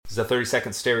This is a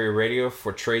 30-second stereo radio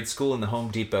for trade school in the Home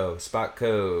Depot. Spot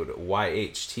code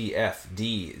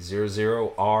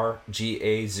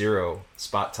YHTFD00RGA0.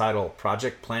 Spot title,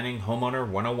 Project Planning Homeowner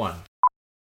 101.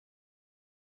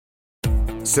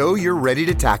 So you're ready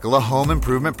to tackle a home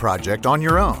improvement project on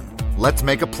your own. Let's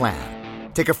make a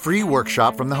plan. Take a free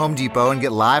workshop from the Home Depot and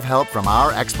get live help from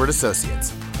our expert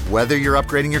associates. Whether you're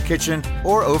upgrading your kitchen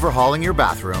or overhauling your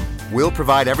bathroom, we'll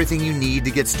provide everything you need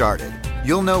to get started.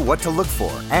 You'll know what to look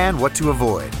for and what to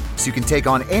avoid, so you can take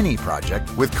on any project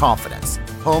with confidence.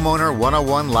 Homeowner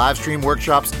 101 live stream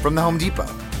workshops from the Home Depot.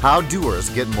 How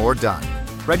doers get more done.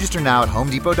 Register now at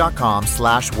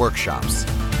homedepot.com/workshops.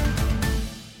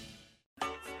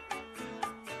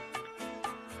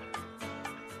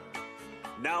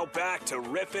 Now back to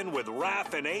Riffin' with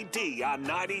Raph and AD on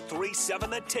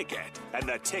 93.7 The Ticket and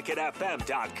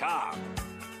theticketfm.com.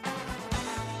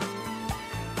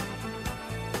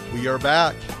 We are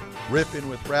back, riffing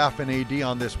with Raph and AD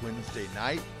on this Wednesday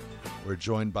night. We're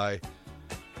joined by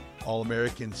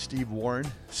All-American Steve Warren.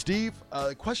 Steve,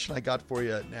 the question I got for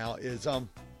you now is,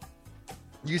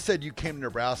 you said you came to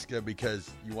Nebraska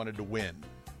because you wanted to win,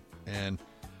 and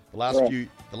the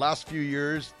last few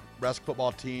years, Nebraska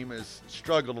football team has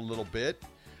struggled a little bit.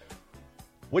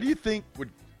 What do you think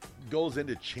goes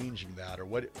into changing that, or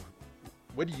what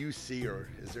do you see, or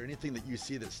is there anything that you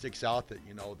see that sticks out that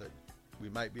that we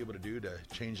might be able to do to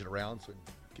change it around so we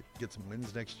can get some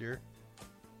wins next year?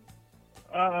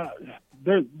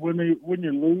 When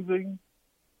you're losing,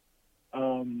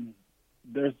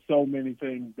 there's so many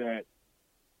things that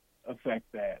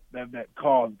affect that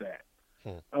cause that.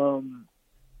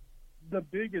 The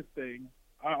biggest thing,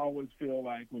 I always feel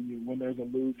like when there's a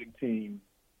losing team,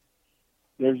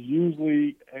 there's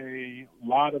usually a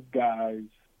lot of guys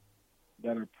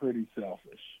that are pretty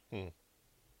selfish.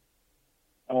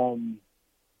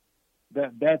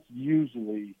 That's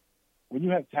usually, when you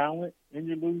have talent and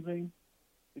you're losing,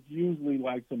 it's usually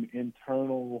like some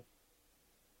internal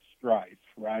strife,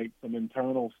 right? Some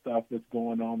internal stuff that's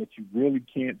going on that you really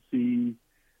can't see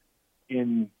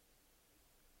in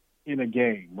a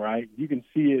game, right? You can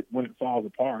see it when it falls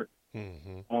apart.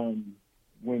 When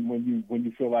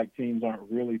you feel like teams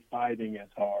aren't really fighting as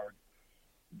hard.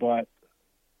 But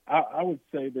I would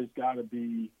say there's got to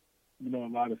be, a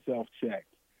lot of self-check.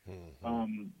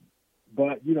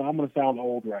 But, I'm going to sound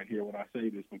old right here when I say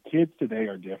this, but kids today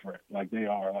are different. Like, they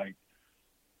are. Like,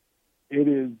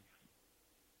 it's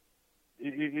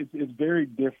very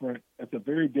different. It's a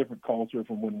very different culture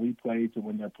from when we played to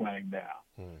when they're playing now.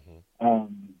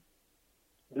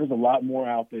 There's a lot more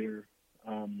out there.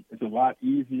 It's a lot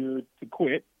easier to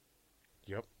quit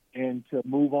and to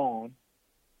move on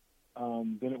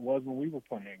than it was when we were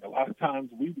playing. A lot of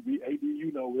times, AD,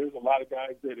 there's a lot of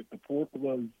guys that if the portal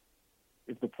was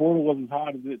as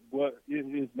hot as it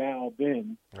is now,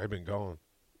 then I've been gone.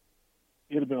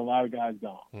 It'd have been a lot of guys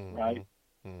gone, right?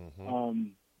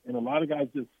 And a lot of guys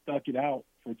just stuck it out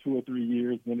for 2 or 3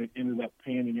 years, then it ended up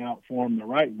panning out for them the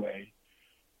right way.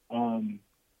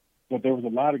 But there was a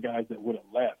lot of guys that would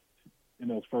have left in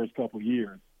those first couple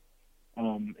years,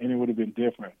 and it would have been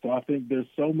different. So I think there's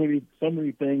so many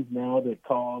things now that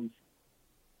cause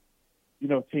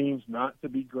teams not to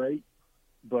be great.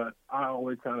 But I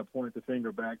always kind of point the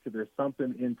finger back to there's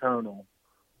something internal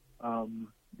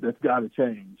that's got to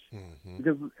change.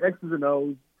 Because X's and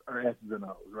O's are S's and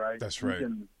O's, right? That's right.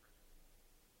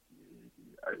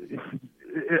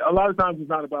 A lot of times it's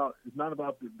not about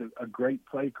a great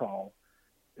play call.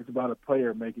 It's about a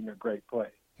player making a great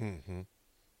play.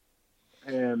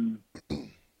 And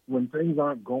when things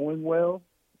aren't going well,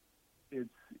 it's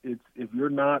if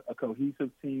you're not a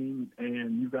cohesive team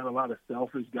and you've got a lot of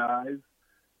selfish guys,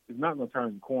 it's not going to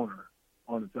turn the corner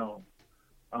on its own.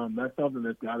 That's something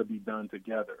that's got to be done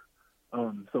together.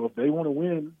 So if they want to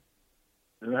win,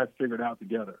 they're going to have to figure it out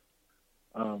together.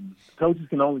 Coaches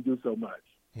can only do so much.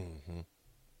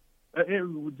 It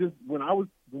was just when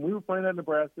we were playing at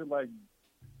Nebraska, like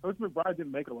Coach McBride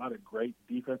didn't make a lot of great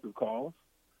defensive calls.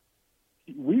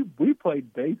 We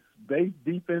played base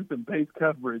defense and base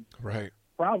coverage. Right.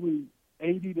 Probably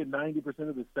 80 to 90%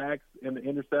 of the sacks and the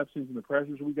interceptions and the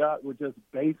pressures we got were just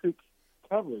basic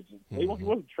coverage. He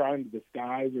wasn't trying to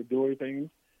disguise or do anything.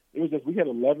 It was just we had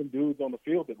 11 dudes on the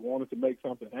field that wanted to make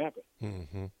something happen.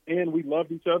 And we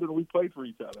loved each other and we played for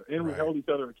each other. And we held each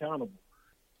other accountable.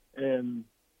 And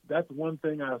that's one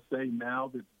thing I say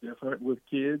now that's different with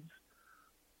kids.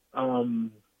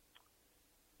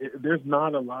 There's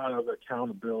not a lot of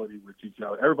accountability with each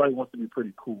other. Everybody wants to be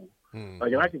pretty cool. And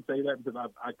I can say that because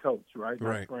I coach, right?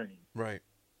 I train. Right.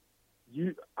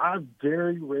 I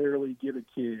very rarely get a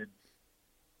kid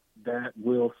that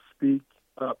will speak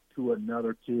up to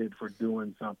another kid for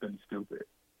doing something stupid.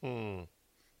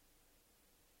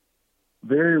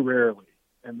 Very rarely,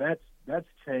 and that's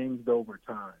changed over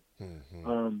time.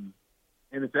 And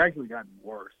it's actually gotten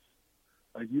worse.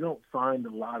 Like, you don't find a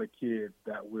lot of kids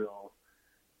that will,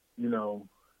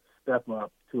 step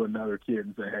up to another kid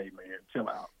and say, "Hey, man, chill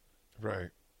out."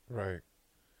 Right.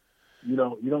 You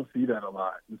don't see that a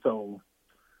lot, and so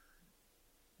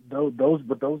those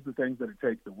are the things that it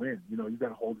takes to win. You got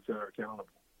to hold each other accountable.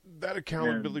 That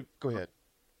accountability. Go ahead.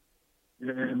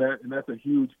 And that's a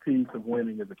huge piece of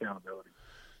winning is accountability.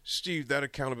 Steve, that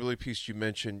accountability piece you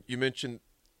mentioned,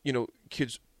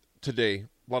 kids today,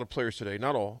 a lot of players today,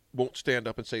 not all, won't stand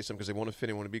up and say something because they want to fit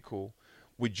in, want to be cool.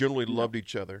 We generally loved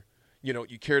each other.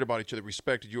 You cared about each other,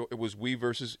 respected you. It was we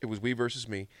versus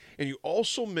me. And you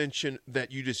also mentioned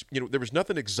that you just, there was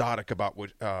nothing exotic about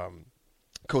what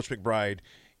Coach McBride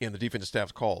and the defensive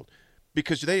staff called,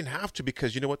 because they didn't have to,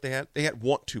 because you know what they had? They had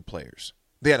want-to players.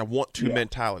 They had a want-to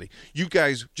mentality. You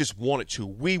guys just wanted to.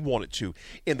 We wanted to.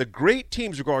 And the great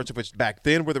teams, regardless if it's back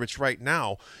then, whether it's right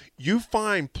now, you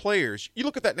find players. You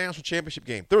look at that national championship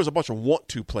game. There was a bunch of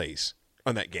want-to plays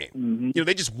on that game.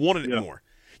 They just wanted it more.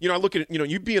 I look at it,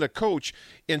 you being a coach,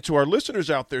 and to our listeners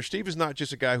out there, Steve is not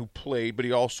just a guy who played, but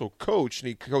he also coached, and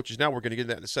he coaches now. We're going to get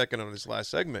into that in a second on this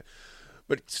last segment.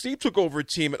 But Steve took over a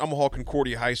team at Omaha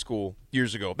Concordia High School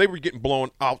years ago. They were getting blown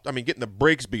out, getting the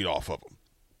brakes beat off of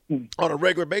them on a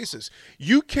regular basis.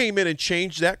 You came in and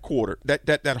changed that quarter,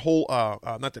 that whole,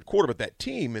 not that quarter, but that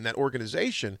team and that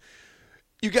organization.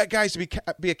 You got guys to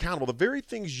be accountable. The very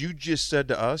things you just said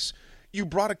to us, you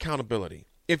brought accountability.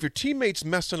 If your teammate's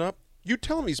messing up, you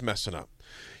tell him he's messing up.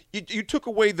 You took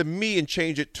away the me and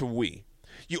changed it to we.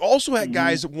 You also had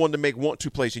guys that wanted to make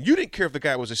want-to plays, and you didn't care if the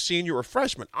guy was a senior or a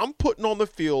freshman. I'm putting on the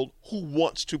field who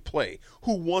wants to play,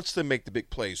 who wants to make the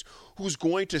big plays, who's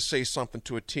going to say something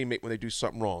to a teammate when they do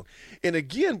something wrong. And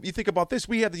again, you think about this,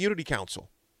 we have the Unity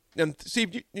Council. And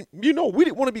Steve, we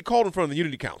didn't want to be called in front of the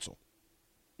Unity Council.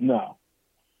 No.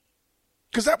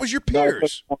 Because that was your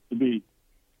peers. No, to be.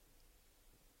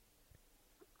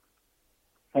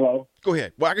 Hello? Go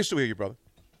ahead. Well, I can still hear you, brother.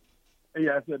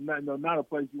 Yeah, I said, no, not a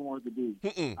place you wanted to be.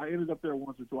 I ended up there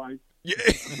once or twice. Yeah.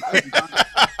 It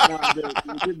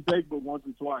didn't take but once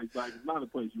or twice. Like, it's not a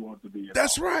place you wanted to be.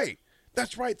 That's right.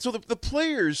 That's right. So the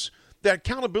players, that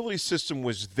accountability system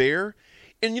was there.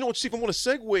 And you know what, Steve, I want to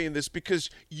segue in this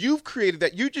because you've created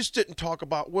that. You just didn't talk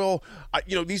about,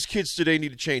 these kids today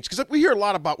need to change. Because we hear a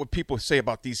lot about what people say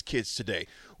about these kids today.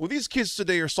 Well, these kids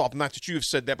today are soft. Not that you've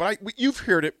said that, but you've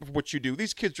heard it, what you do.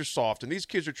 These kids are soft, and these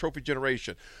kids are trophy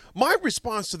generation. My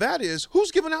response to that is, who's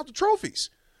giving out the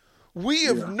trophies? We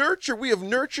have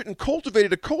nurtured and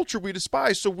cultivated a culture we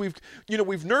despise. So we've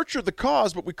nurtured the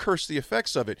cause, but we curse the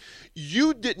effects of it.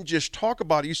 You didn't just talk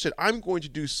about it. You said, I'm going to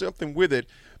do something with it.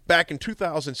 Back in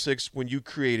 2006, when you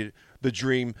created the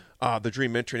Dream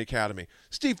Mentoring Academy.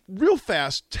 Steve, real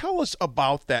fast, tell us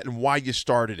about that and why you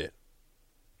started it.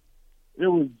 It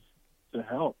was to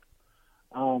help.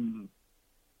 When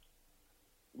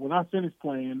I finished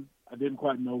playing, I didn't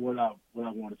quite know what I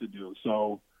wanted to do.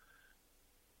 So,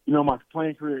 my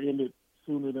playing career ended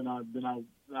sooner than I'd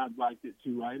liked it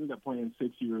to. I ended up playing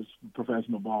 6 years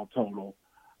professional ball total.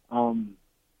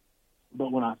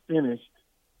 But when I finished,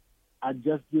 I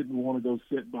just didn't want to go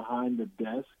sit behind the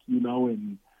desk,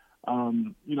 and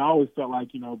I always felt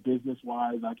like,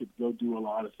 business-wise, I could go do a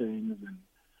lot of things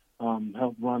and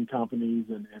help run companies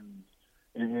and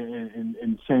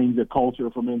change the culture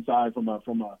from inside from a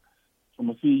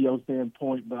CEO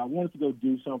standpoint. But I wanted to go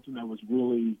do something that was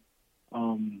really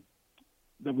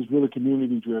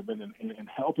community-driven and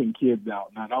helping kids out.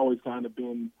 And I'd always kind of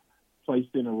been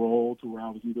placed in a role to where I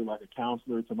was either like a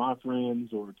counselor to my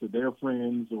friends or to their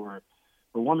friends, or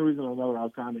for one reason or another, I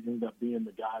was kind of ended up being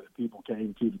the guy that people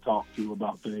came to talk to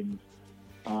about things.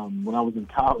 When I was in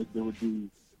college, there would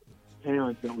be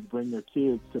parents that would bring their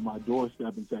kids to my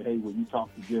doorstep and say, "Hey, will you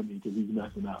talk to Jimmy because he's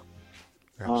messing up?"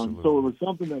 So it was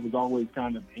something that was always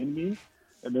kind of in me.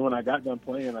 And then when I got done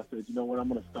playing, I said, "You know what? I'm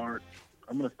going to start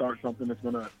something that's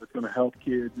going to help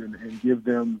kids and give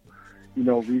them,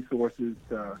 resources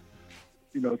to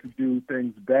do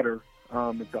things better,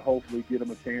 and to hopefully get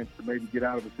them a chance to maybe get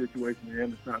out of a situation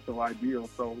and it's not so ideal."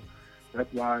 So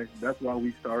that's why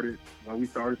we started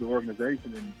the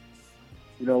organization. And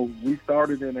we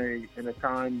started in a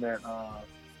time that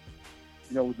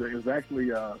it was actually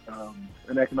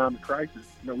an economic crisis.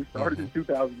 We started in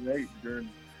 2008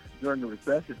 during the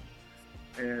recession,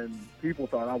 and people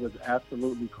thought I was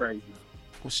absolutely crazy.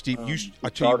 Well, Steve, I to tell you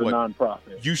start a what,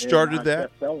 nonprofit. you started And I that.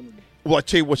 kept telling them, Well, I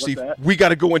tell you what, What's Steve, that? we got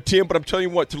to go in 10, but I'm telling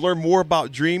you what, to learn more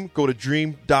about Dream, go to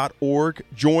dream.org,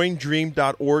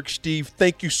 joindream.org. Steve,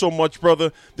 thank you so much,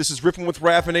 brother. This is Riffing with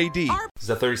Raph and AD. This is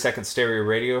a 30-second stereo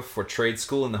radio for trade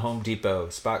school in the Home Depot.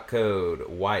 Spot code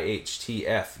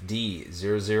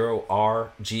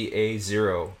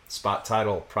YHTFD00RGA0. Spot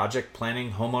title, Project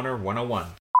Planning Homeowner 101.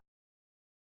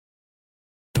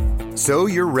 So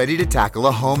you're ready to tackle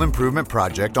a home improvement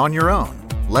project on your own.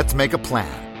 Let's make a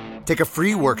plan. Take a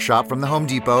free workshop from the Home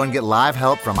Depot and get live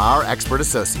help from our expert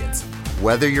associates.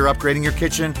 Whether you're upgrading your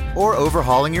kitchen or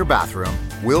overhauling your bathroom,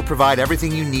 we'll provide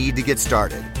everything you need to get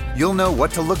started. You'll know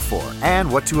what to look for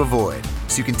and what to avoid,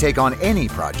 so you can take on any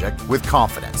project with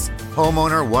confidence.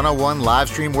 Homeowner 101 live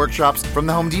stream workshops from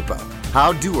the Home Depot.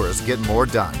 How doers get more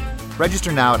done.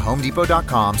 Register now at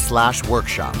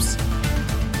homedepot.com/workshops.